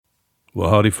Well,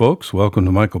 howdy, folks. Welcome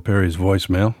to Michael Perry's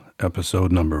Voicemail,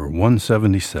 episode number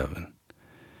 177.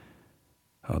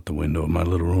 Out the window of my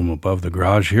little room above the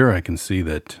garage here, I can see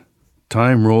that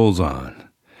time rolls on.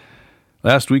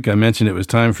 Last week I mentioned it was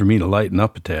time for me to lighten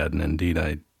up a tad, and indeed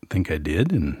I think I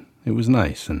did, and it was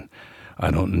nice. And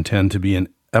I don't intend to be an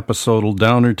episodal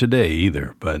downer today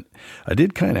either, but I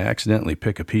did kind of accidentally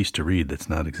pick a piece to read that's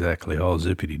not exactly all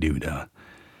zippity-doo-dah.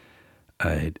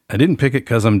 I didn't pick it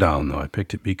because I'm down, though. I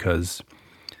picked it because,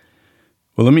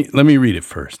 well, let me read it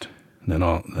first, and then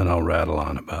I'll rattle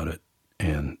on about it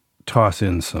and toss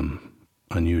in some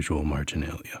unusual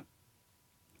marginalia.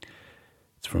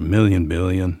 It's from Million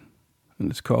Billion,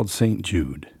 and it's called St.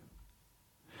 Jude.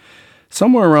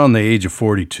 Somewhere around the age of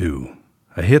 42,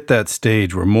 I hit that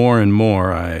stage where more and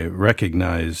more I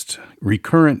recognized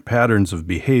recurrent patterns of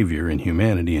behavior in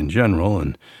humanity in general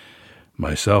and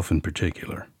myself in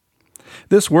particular.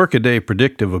 This workaday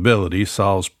predictive ability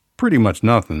solves pretty much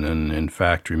nothing and, in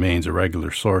fact, remains a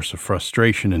regular source of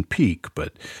frustration and pique,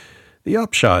 but the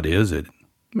upshot is it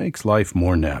makes life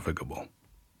more navigable.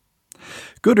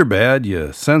 Good or bad,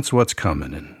 you sense what's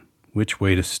coming and which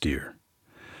way to steer.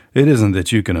 It isn't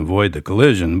that you can avoid the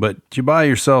collision, but you buy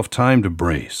yourself time to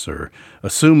brace or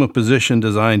assume a position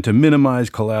designed to minimize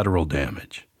collateral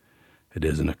damage. It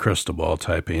isn't a crystal ball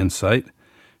type of insight.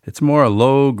 It's more a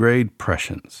low-grade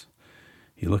prescience.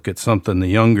 You look at something the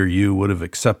younger you would have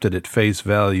accepted at face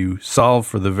value, solve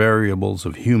for the variables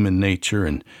of human nature,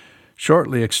 and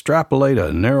shortly extrapolate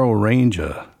a narrow range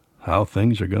of how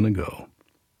things are going to go.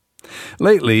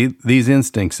 Lately, these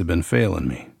instincts have been failing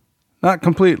me. Not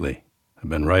completely. I've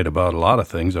been right about a lot of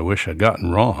things I wish I'd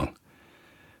gotten wrong.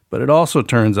 But it also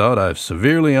turns out I've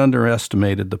severely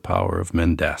underestimated the power of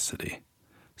mendacity.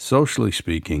 Socially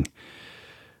speaking,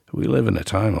 we live in a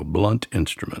time of blunt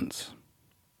instruments.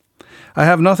 I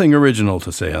have nothing original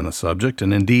to say on the subject,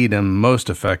 and indeed am most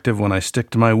effective when I stick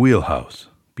to my wheelhouse.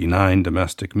 Benign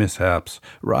domestic mishaps,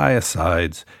 wry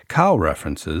asides, cow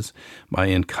references, my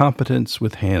incompetence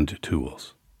with hand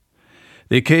tools.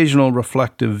 The occasional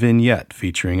reflective vignette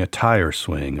featuring a tire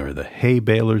swing or the hay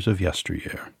balers of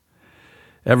yesteryear.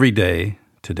 Every day,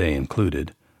 today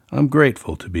included, I'm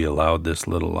grateful to be allowed this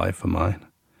little life of mine.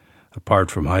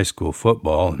 Apart from high school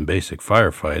football and basic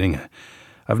firefighting,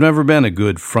 I've never been a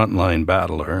good frontline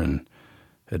battler and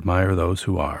admire those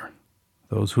who are,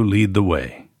 those who lead the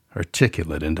way,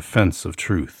 articulate in defense of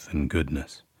truth and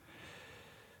goodness.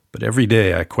 But every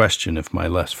day I question if my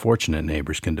less fortunate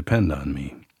neighbors can depend on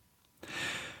me.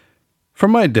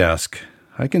 From my desk,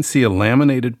 I can see a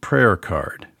laminated prayer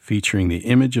card featuring the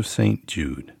image of St.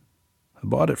 Jude. I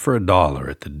bought it for $1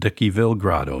 at the Dickeyville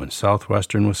Grotto in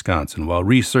southwestern Wisconsin while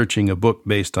researching a book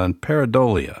based on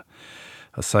pareidolia,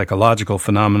 a psychological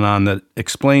phenomenon that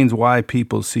explains why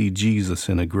people see Jesus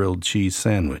in a grilled cheese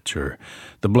sandwich or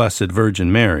the Blessed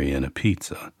Virgin Mary in a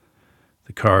pizza.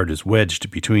 The card is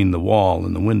wedged between the wall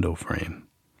and the window frame,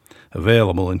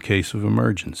 available in case of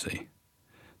emergency.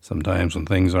 Sometimes when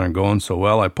things aren't going so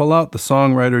well, I pull out the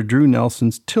songwriter Drew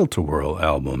Nelson's Tilt-A-Whirl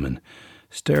album and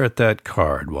stare at that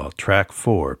card while track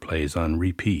 4 plays on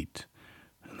repeat.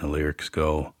 And the lyrics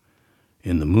go,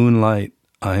 "In the moonlight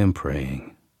I am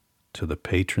praying to the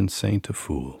patron saint of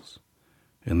fools.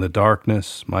 In the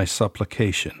darkness, my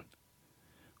supplication.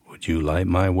 Would you light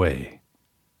my way,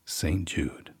 St.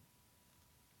 Jude?"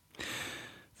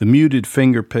 The muted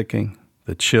finger-picking,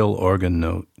 the chill organ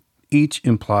note, each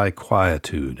imply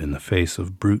quietude in the face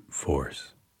of brute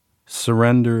force.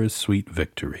 Surrender is sweet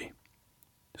victory.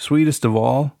 Sweetest of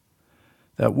all,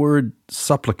 that word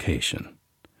supplication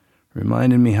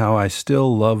reminded me how I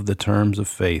still love the terms of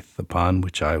faith upon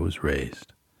which I was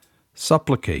raised.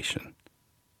 Supplication,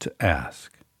 to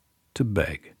ask, to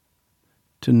beg,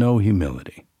 to know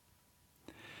humility.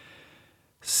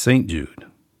 St. Jude,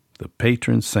 the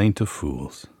patron saint of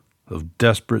fools, of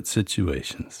desperate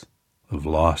situations, of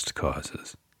lost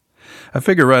causes. I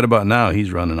figure right about now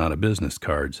he's running out of business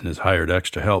cards and has hired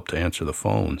extra help to answer the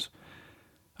phones.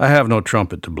 I have no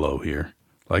trumpet to blow here.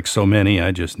 Like so many,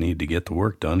 I just need to get the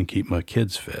work done and keep my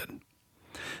kids fed.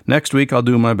 Next week I'll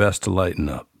do my best to lighten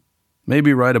up.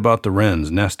 Maybe write about the wrens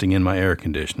nesting in my air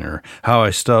conditioner, how I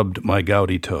stubbed my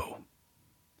gouty toe.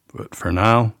 But for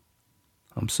now,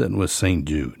 I'm sitting with St.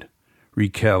 Jude,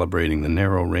 recalibrating the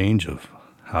narrow range of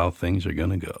how things are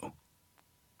going to go.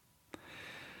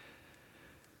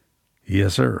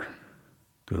 Yes, sir.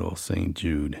 Good old St.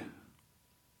 Jude.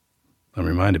 I'm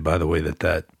reminded, by the way,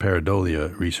 that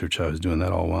pareidolia research I was doing,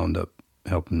 that all wound up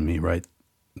helping me write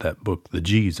that book, The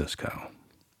Jesus Cow.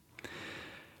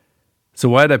 So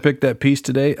why did I pick that piece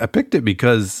today? I picked it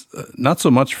because not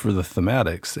so much for the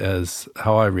thematics as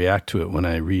how I react to it when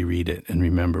I reread it and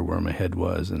remember where my head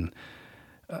was. And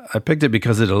I picked it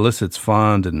because it elicits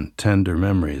fond and tender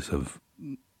memories of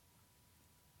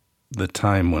the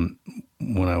time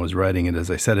when I was writing it,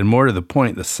 as I said, and more to the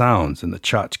point, the sounds and the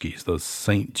tchotchkes, those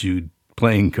St. Jude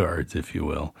playing cards, if you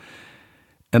will,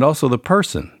 and also the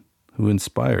person who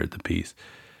inspired the piece.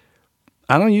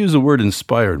 I don't use the word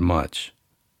inspired much.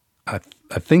 I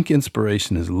think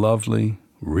inspiration is lovely,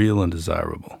 real, and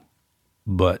desirable,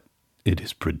 but it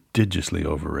is prodigiously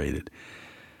overrated.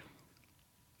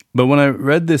 But when I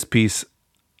read this piece,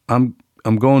 I'm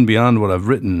going beyond what I've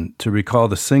written to recall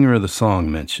the singer of the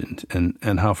song mentioned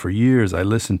and how for years I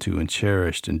listened to and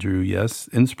cherished and drew, yes,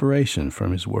 inspiration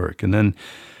from his work. And then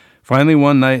finally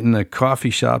one night in a coffee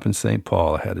shop in St.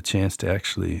 Paul, I had a chance to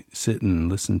actually sit and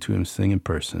listen to him sing in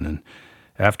person. And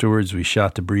afterwards, we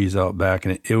shot the breeze out back,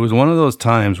 and it was one of those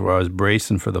times where I was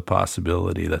bracing for the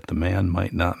possibility that the man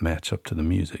might not match up to the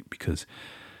music, because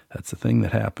that's the thing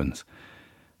that happens.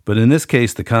 But in this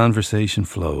case, the conversation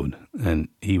flowed, and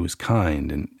he was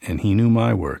kind, and he knew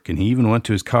my work, and he even went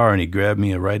to his car and he grabbed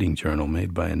me a writing journal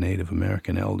made by a Native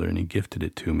American elder, and he gifted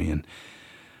it to me, and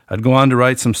I'd go on to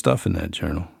write some stuff in that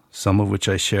journal, some of which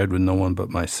I shared with no one but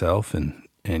myself, and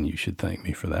you should thank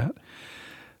me for that.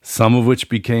 Some of which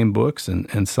became books,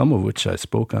 and some of which I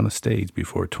spoke on a stage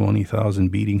before 20,000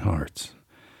 beating hearts.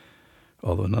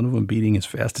 Although none of them beating as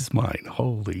fast as mine.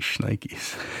 Holy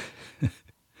shnikes.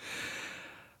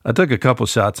 I took a couple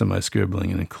shots of my scribbling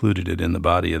and included it in the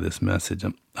body of this message.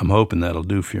 I'm hoping that'll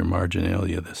do for your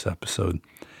marginalia this episode.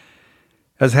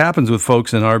 As happens with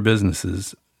folks in our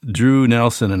businesses, Drew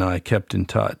Nelson and I kept in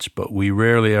touch, but we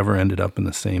rarely ever ended up in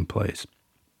the same place.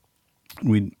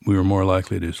 We were more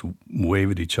likely to just wave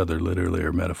at each other literally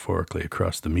or metaphorically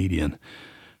across the median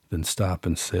than stop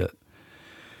and sit.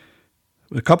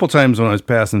 A couple times when I was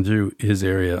passing through his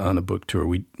area on a book tour,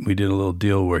 we did a little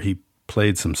deal where he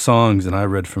played some songs and I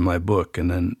read from my book.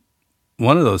 And then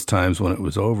one of those times when it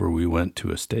was over, we went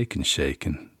to a Steak and Shake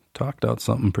and talked out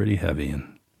something pretty heavy.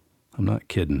 And I'm not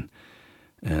kidding.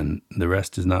 And the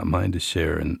rest is not mine to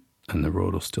share. And the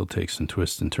road will still take some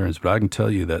twists and turns. But I can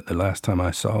tell you that the last time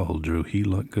I saw old Drew, he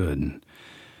looked good. And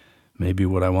maybe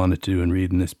what I wanted to do in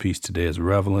reading this piece today is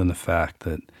revel in the fact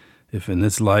that if in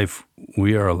this life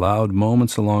we are allowed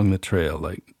moments along the trail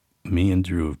like me and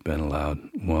Drew have been allowed,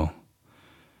 well,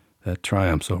 that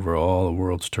triumphs over all the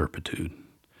world's turpitude.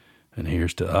 And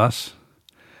here's to us,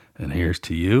 and here's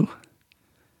to you,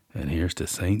 and here's to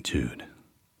St. Jude.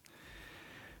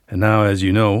 And now, as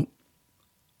you know,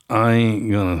 I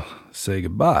ain't gonna say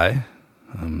goodbye.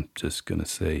 I'm just gonna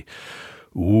say,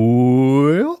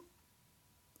 well,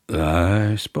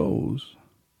 I suppose,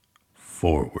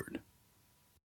 forward.